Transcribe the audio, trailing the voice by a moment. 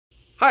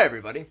Hi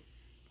everybody,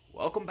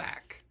 welcome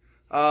back.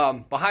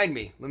 Behind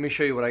me, let me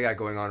show you what I got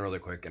going on really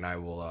quick, and I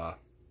will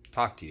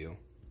talk to you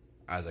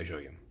as I show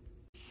you.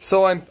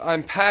 So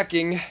I'm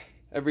packing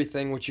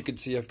everything, which you can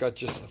see I've got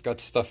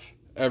stuff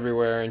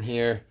everywhere in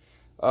here.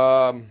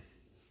 Got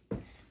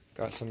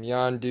some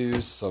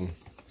Yondus, some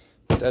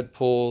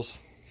Deadpools,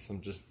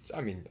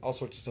 all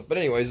sorts of stuff. But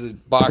anyways, the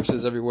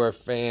boxes everywhere,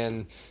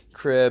 fan,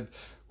 crib.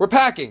 We're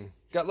packing.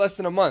 Got less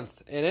than a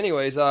month. And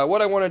anyways,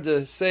 what I wanted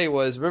to say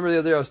was, remember the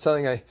other day I was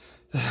telling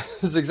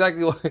this is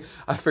exactly what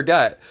I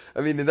forgot.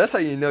 I mean, and that's how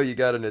you know you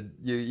got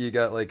you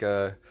got like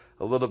a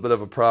little bit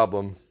of a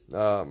problem,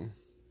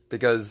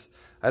 because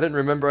I didn't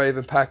remember I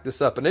even packed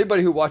this up. And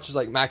anybody who watches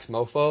like Max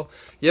Mofo,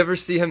 you ever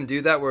see him do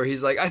that where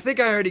he's like, I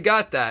think I already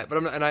got that, but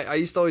I'm not, and I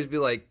used to always be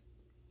like,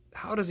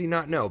 how does he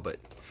not know? But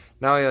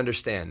now I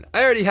understand.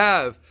 I already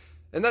have,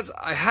 and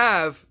I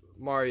have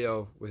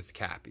Mario with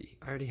Cappy.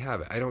 I already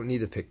have it. I don't need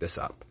to pick this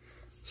up.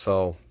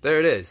 So there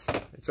it is.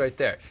 It's right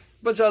there.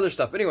 Bunch of other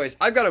stuff. Anyways,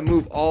 I've got to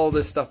move all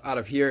this stuff out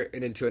of here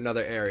and into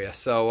another area.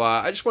 So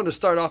I just wanted to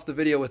start off the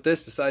video with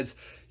this. Besides,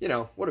 you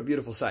know, what a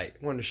beautiful sight.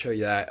 I wanted to show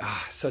you that.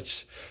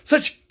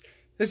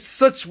 It's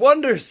such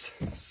wonders.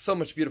 So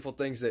much beautiful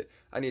things that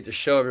I need to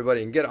show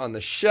everybody and get on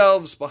the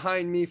shelves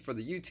behind me for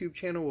the YouTube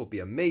channel. Will be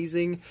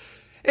amazing.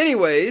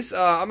 Anyways,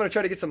 I'm going to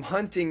try to get some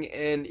hunting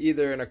in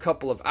either in a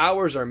couple of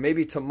hours or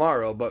maybe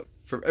tomorrow. But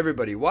for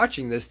everybody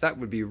watching this, that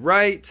would be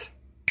right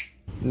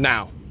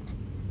now.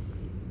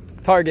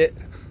 Target.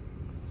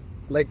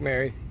 Lake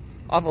Mary,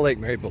 off of Lake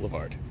Mary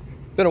Boulevard.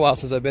 Been a while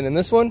since I've been in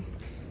this one.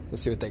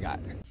 Let's see what they got.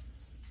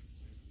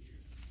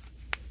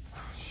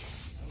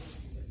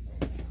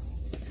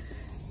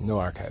 No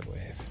archive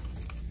wave.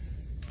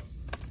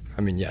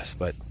 I mean, yes,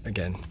 but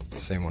again,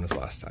 same one as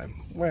last time.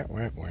 Where?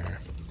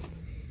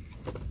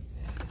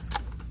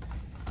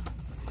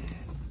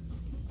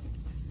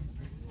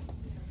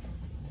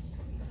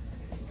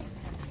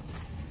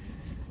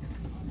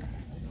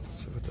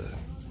 So with the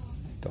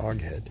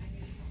dog head.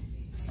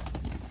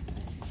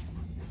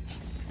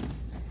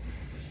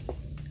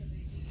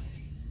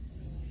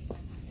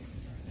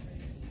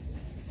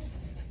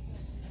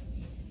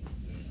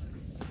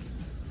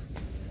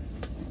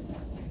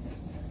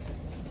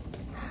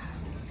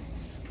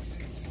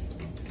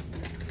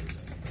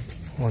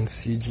 One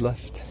siege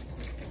left.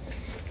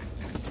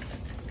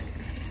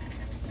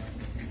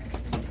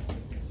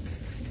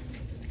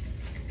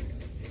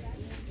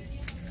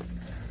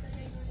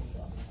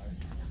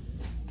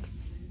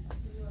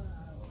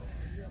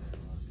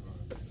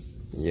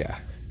 Yeah.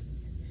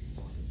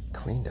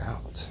 Cleaned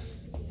out.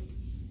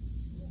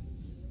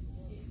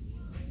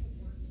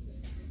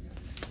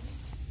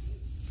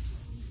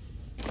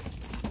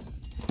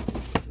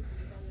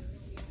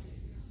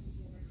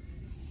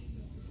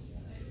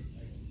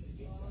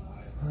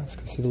 Let's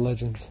go see the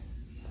legends.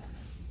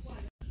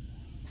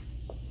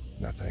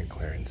 Not that in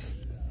clearance.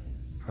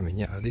 I mean,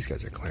 yeah, these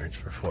guys are clearance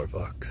for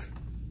 $4.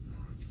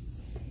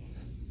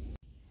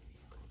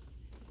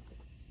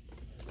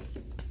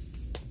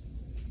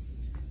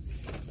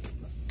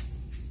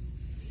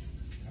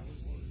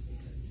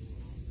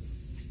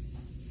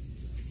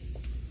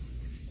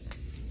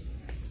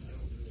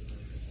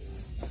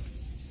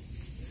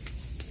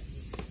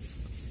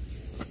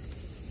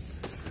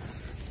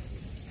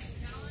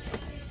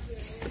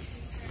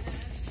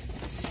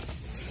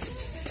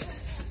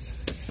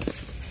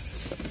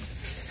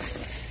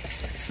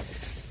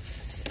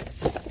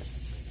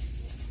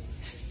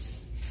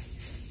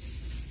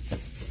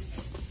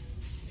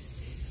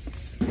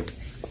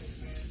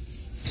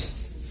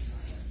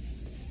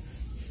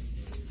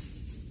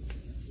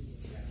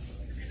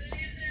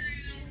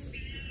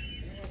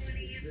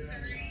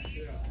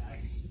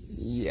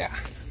 Yeah.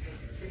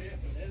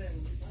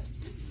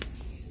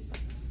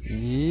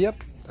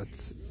 Yep,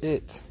 that's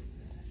it.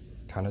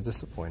 Kind of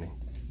disappointing.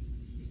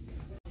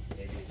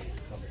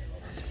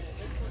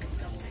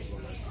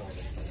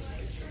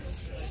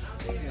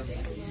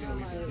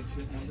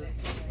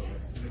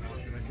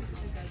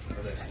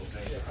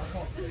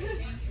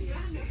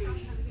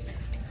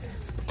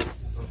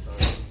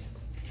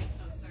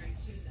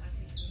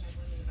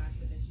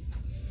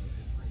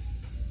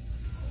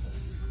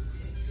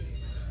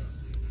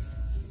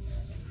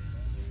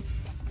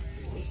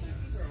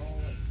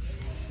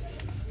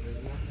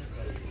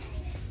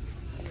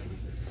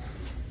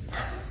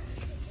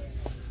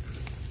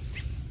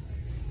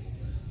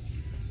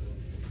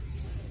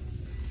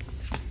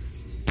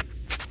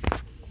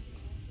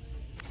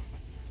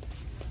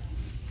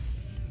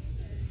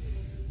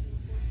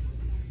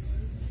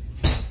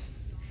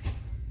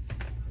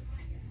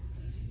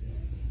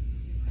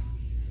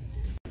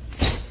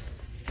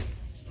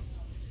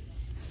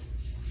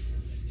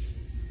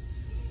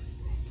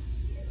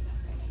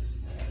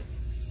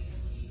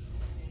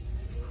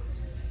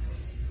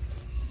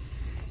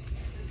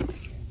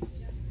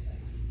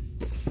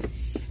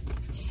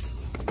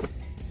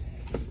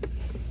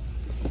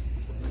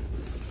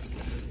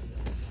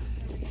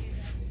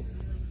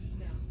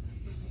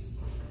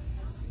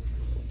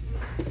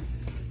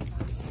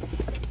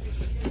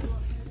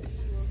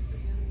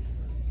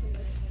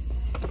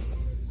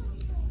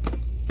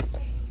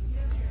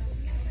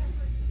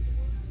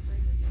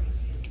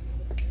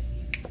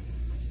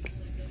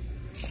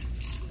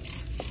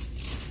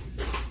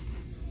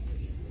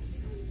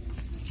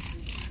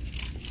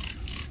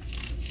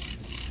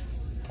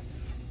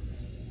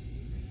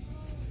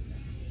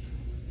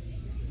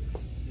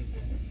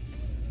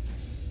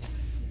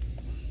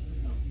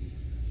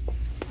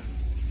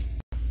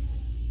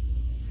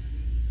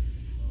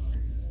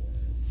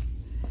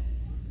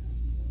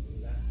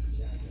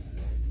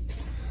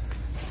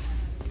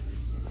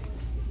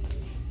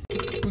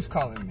 Who's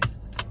calling me?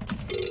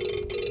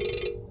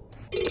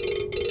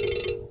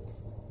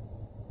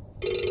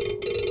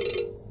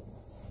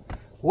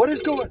 What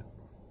is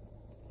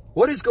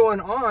going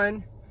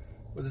on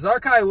with this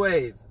archive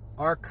wave?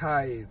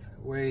 Archive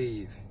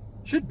wave.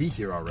 Should be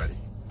here already.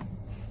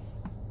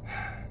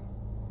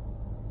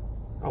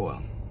 Oh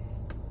well.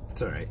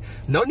 It's alright.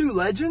 No new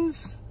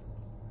legends?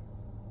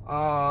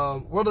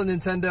 World of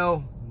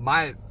Nintendo,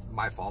 my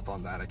fault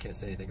on that. I can't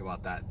say anything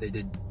about that.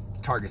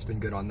 Target's been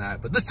good on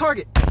that. But this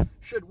Target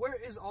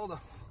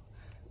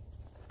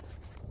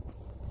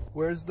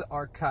where's the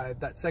archive?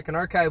 That second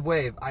archive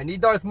wave. I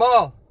need DARTH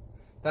MAUL.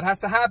 That has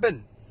to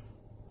happen.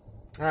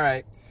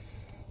 Alright.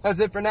 That's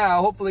it for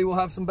now. Hopefully we'll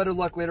have some better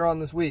luck later on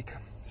this week.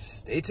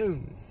 Stay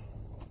tuned.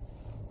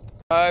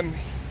 I'm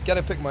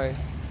gonna pick my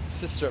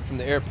sister up from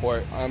the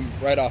airport. I'm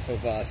right off of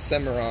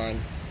Cimarron.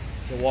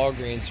 There's a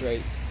Walgreens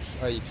right.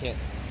 Oh, you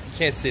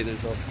can't see.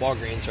 There's a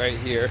Walgreens right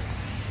here.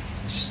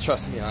 Just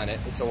trust me on it.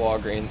 It's a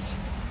Walgreens.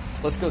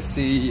 Let's go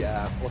see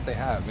what they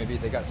have. Maybe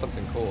they got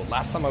something cool.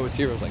 Last time I was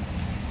here was like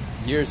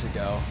years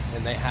ago,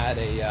 and they had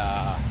a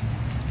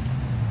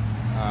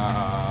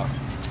I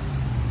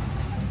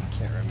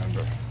can't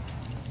remember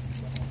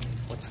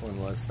which one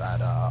was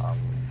that.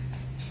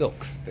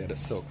 Silk. They had a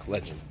Silk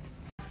Legend.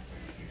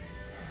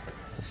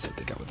 Let's see what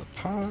they got with the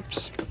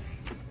Pops.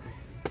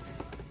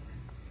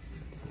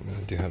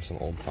 They do have some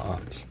old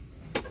Pops.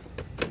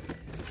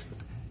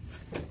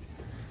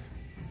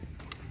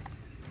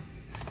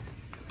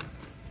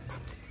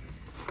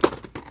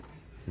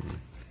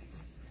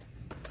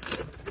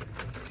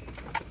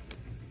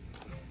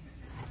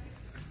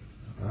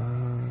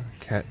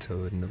 Cat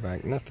Toad in the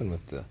back. Nothing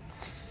with the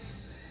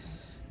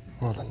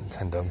World of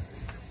Nintendo.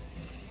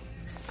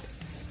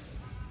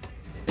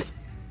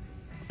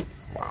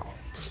 Wow,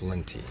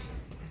 plenty.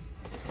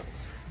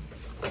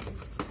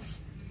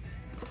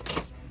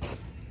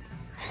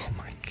 Oh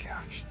my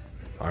gosh.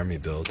 Army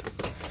build.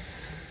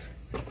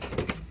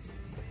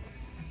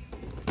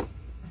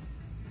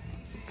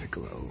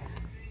 Piccolo.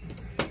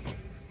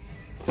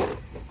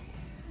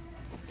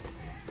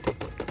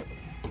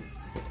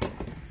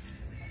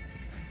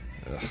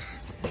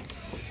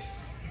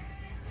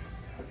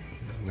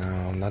 No,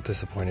 I'm not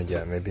disappointed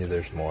yet. Maybe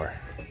there's more.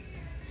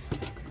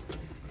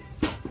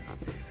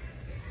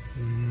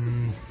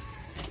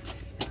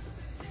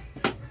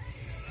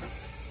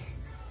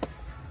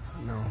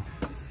 No.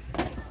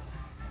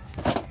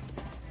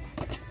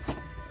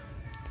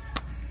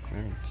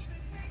 Clearance.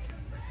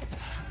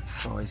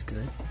 It's always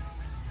good.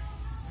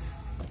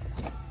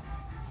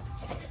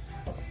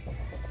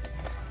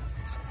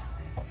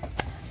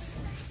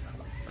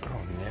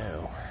 Oh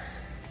no.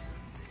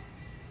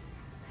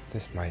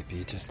 This might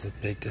be just a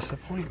big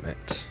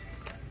disappointment.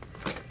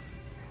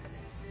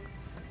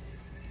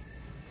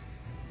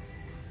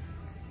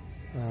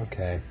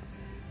 Okay.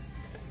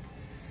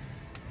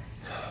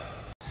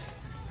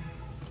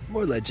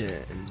 More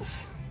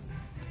legends.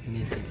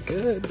 Anything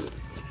good?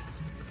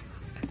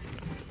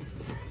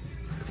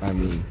 I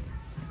mean,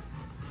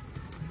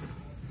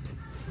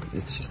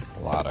 it's just a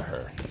lot of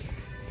her.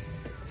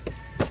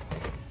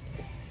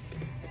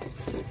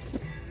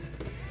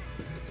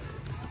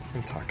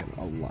 I'm talking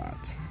a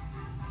lot.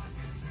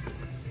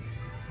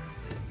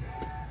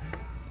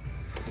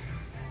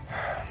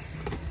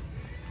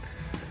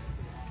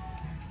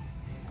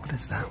 What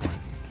is that one?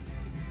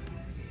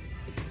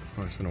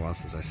 Oh, it's been a while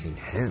since I've seen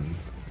him.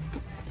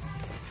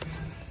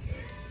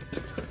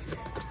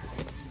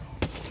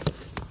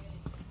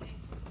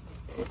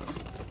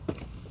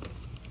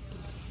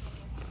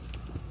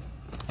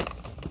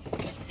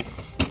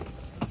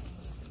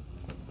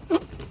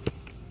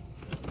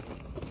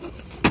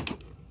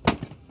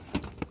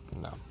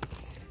 No.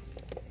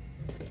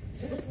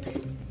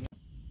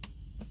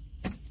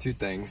 Two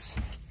things.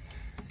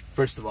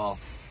 First of all,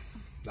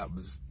 that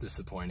was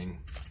disappointing.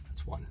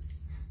 That's one.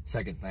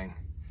 Second thing,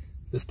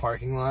 this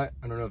parking lot,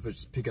 I don't know if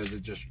it's because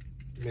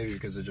maybe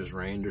because it just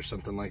rained or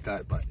something like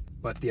that,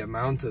 but the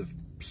amount of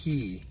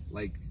pee,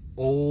 like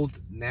old,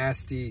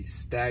 nasty,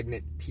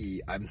 stagnant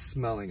pee I'm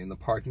smelling in the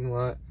parking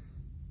lot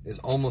is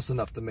almost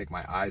enough to make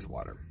my eyes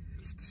water.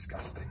 It's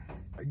disgusting.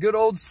 A good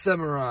old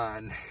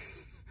Cimarron.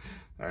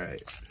 All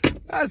right,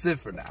 that's it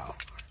for now.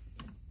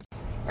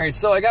 All right,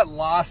 so I got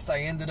lost.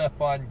 I ended up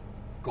on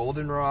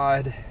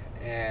Goldenrod,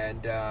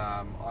 and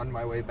on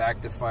my way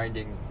back to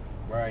finding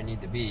where I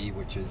need to be,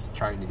 which is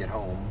trying to get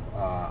home,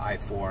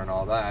 I-4 and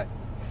all that,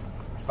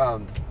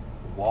 found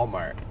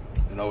Walmart,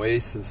 an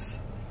Oasis.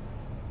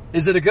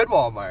 Is it a good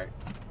Walmart?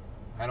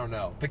 I don't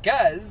know.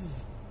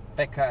 Because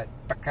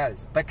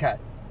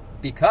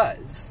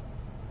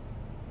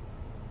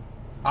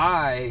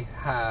I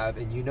have,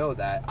 and you know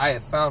that, I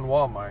have found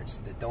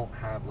Walmarts that don't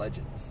have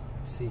legends.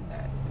 I've seen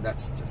that, and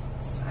that's just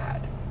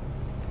sad.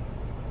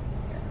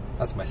 Yeah,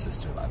 that's my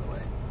sister, by the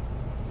way.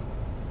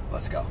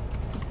 Let's go.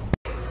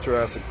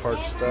 Jurassic Park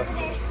stuff.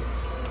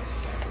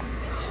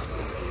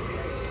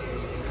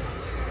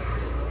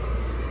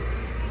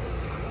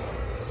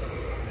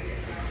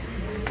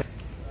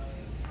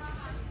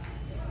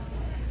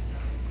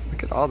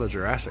 Look at all the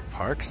Jurassic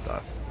Park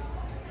stuff.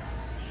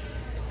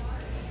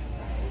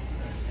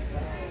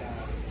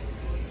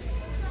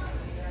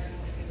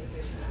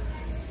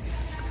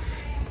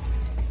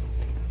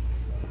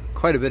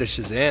 quite a bit of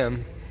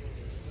Shazam.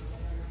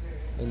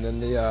 And then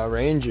the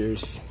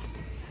Rangers.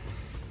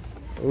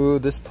 Ooh,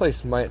 this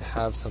place might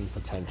have some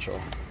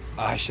potential.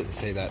 I shouldn't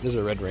say that. There's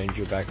a Red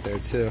Ranger back there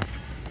too.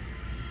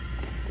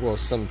 Well,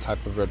 some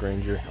type of Red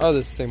Ranger. Oh,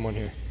 there's the same one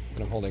here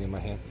that I'm holding in my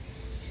hand.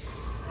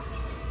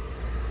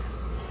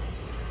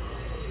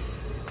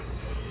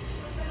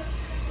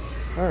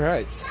 All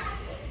right.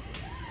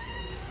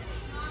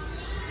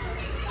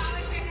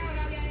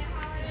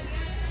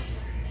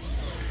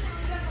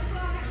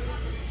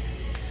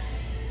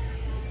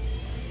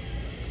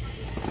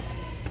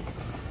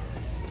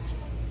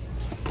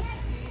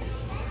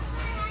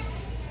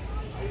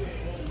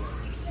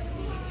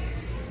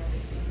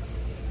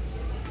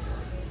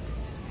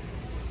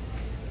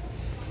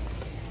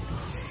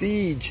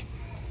 Siege.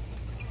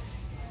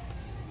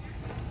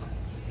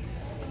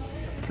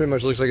 Pretty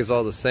much looks like it's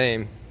all the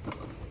same.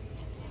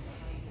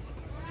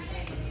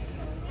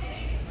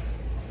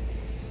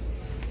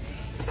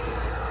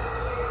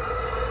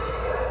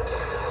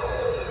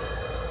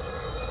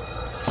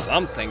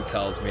 Something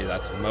tells me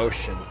that's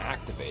motion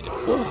activated.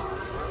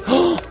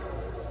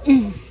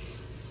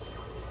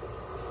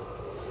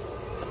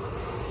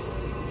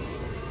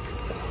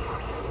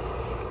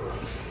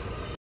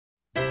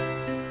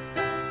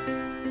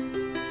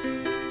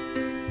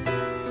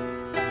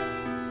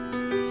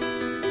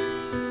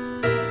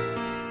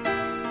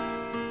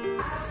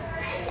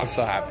 I'm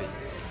so happy.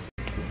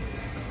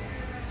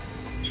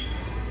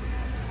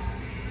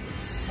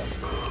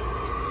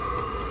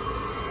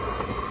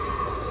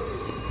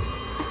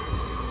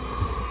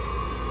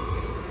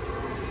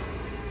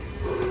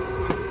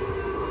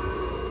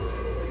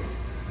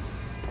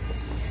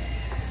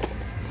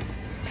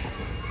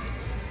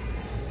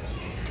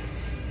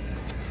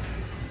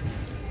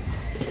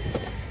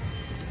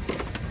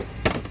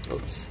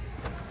 Oops.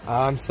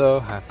 I'm so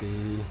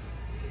happy.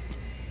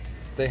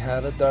 They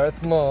had a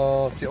Darth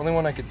Maul. It's the only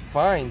one I could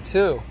find,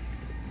 too.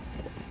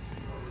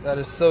 That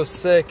is so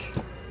sick.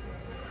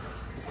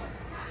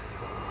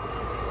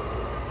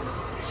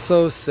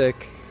 So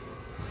sick.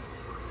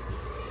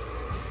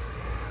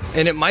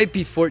 And it might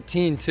be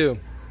 14, too.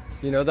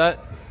 You know that?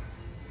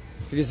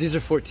 Because these are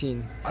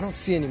 14. I don't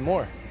see any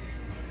more.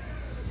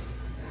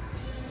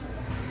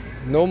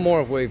 No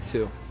more of Wave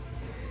 2.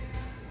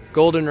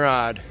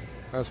 Goldenrod.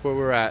 That's where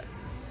we're at.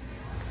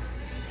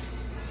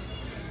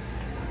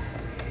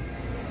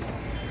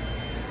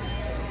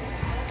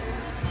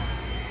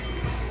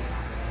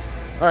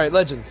 All right,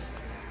 Legends.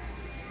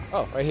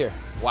 Oh, right here.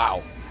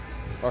 Wow.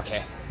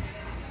 Okay.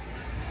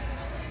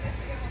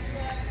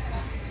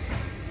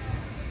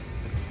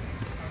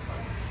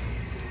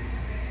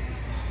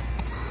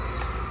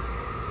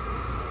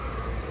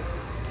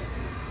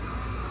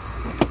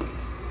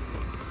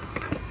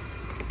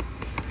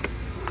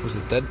 There's a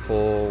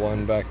Deadpool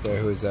one back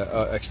there. Who is that?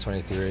 Oh,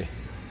 X-23.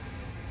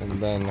 And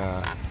then,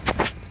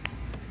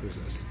 who's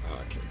this? Oh,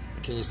 okay.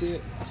 Can you see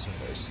it? That's her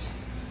voice.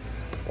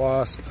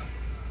 Wasp.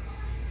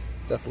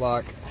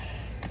 Deathlock,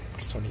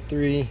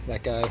 X-23,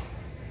 that guy.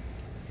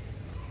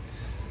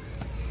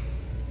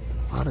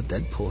 A lot of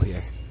Deadpool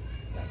here.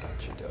 That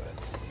should do it.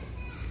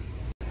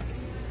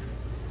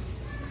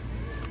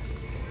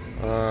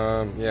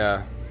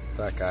 Yeah,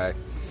 that guy.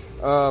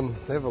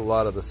 They have a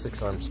lot of the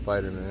 6-armed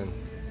Spider-Man.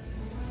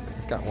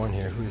 I've got one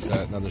here. Who's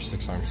that? Another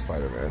 6-armed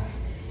Spider-Man.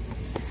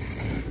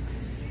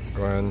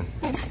 Gwen.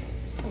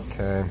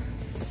 Okay.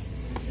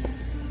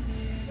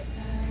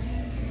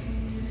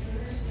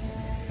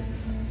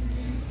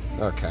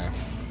 Okay,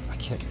 I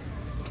can't.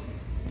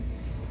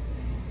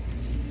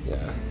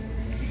 Yeah.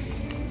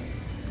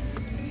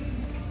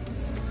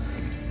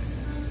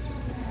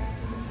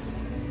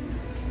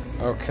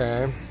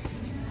 Okay.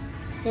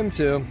 Him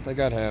too. I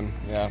got him.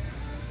 Yeah.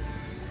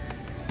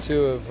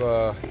 2 of.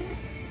 Oh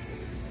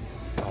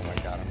my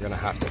God! I'm gonna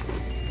have to.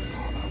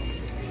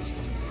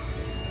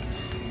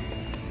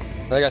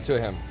 I got 2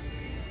 of him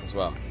as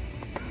well.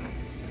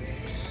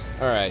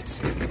 All right.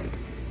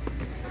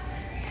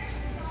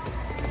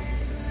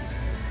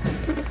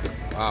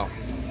 Wow.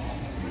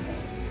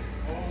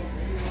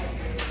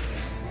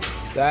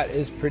 That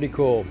is pretty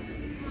cool.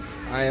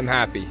 I am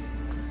happy.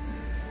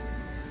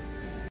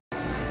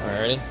 Alright,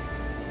 ready?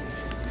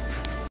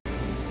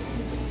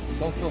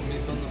 Don't film me,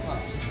 film the pop.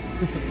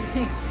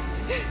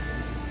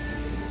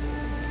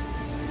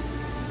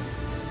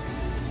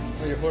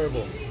 Oh, you're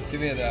horrible.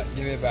 Give me that.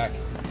 Give me it back.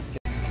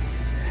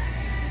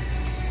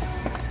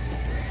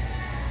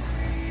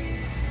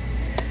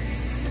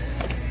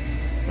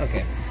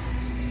 Okay.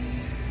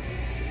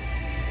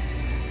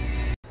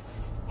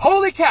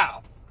 Holy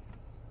cow!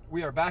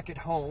 We are back at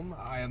home.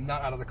 I am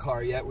not out of the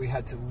car yet. We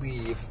had to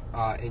leave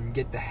and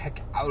get the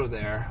heck out of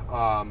there.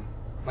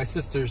 My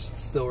sister's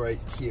still right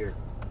here.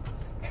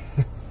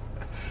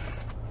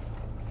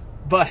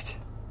 But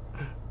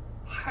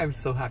I'm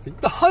so happy.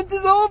 The hunt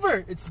is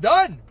over! It's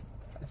done!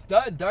 It's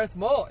done. Darth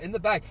Maul in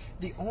the bag.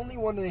 The only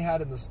one they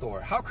had in the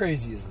store. How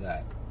crazy is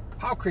that?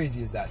 How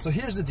crazy is that? So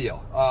here's the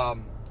deal.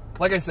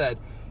 Like I said,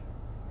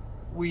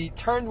 we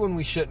turned when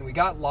we shouldn't. We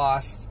got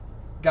lost.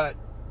 Got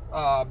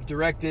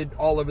directed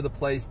all over the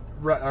place,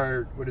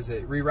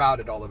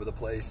 rerouted all over the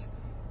place.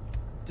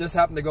 Just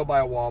happened to go by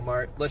a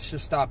Walmart. Let's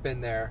just stop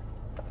in there.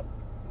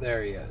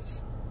 There he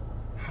is.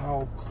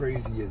 How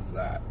crazy is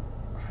that?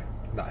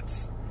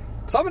 Nuts.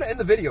 So I'm going to end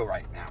the video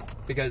right now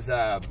because,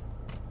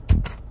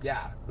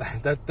 yeah,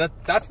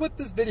 that's what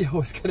this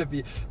video is going to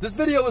be. This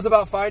video was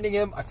about finding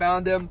him. I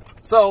found him.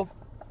 So,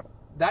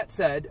 that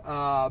said,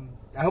 I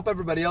hope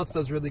everybody else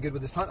does really good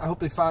with this hunt. I hope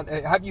they found...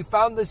 Have you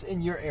found this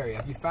in your area?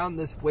 Have you found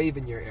this wave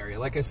in your area?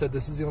 Like I said,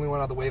 this is the only one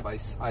on the wave I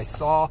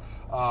saw.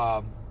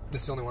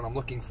 This is the only one I'm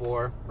looking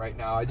for right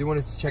now. I do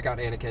want to check out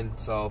Anakin,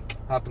 so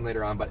happen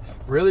later on. But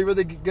really,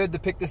 really good to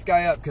pick this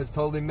guy up because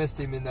totally missed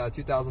him in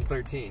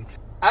 2013.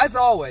 As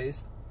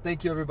always,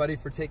 thank you everybody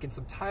for taking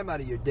some time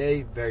out of your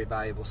day. Very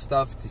valuable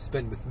stuff to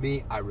spend with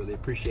me. I really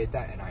appreciate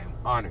that, and I am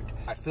honored.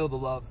 I feel the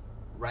love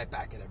right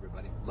back at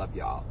everybody. Love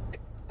y'all.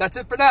 That's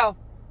it for now.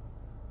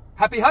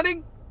 Happy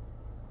hunting.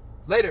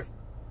 Later.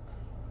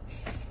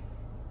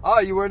 Oh,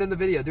 you weren't in the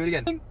video. Do it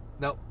again.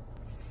 No.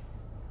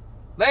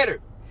 Later.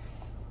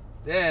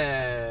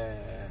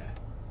 Yeah.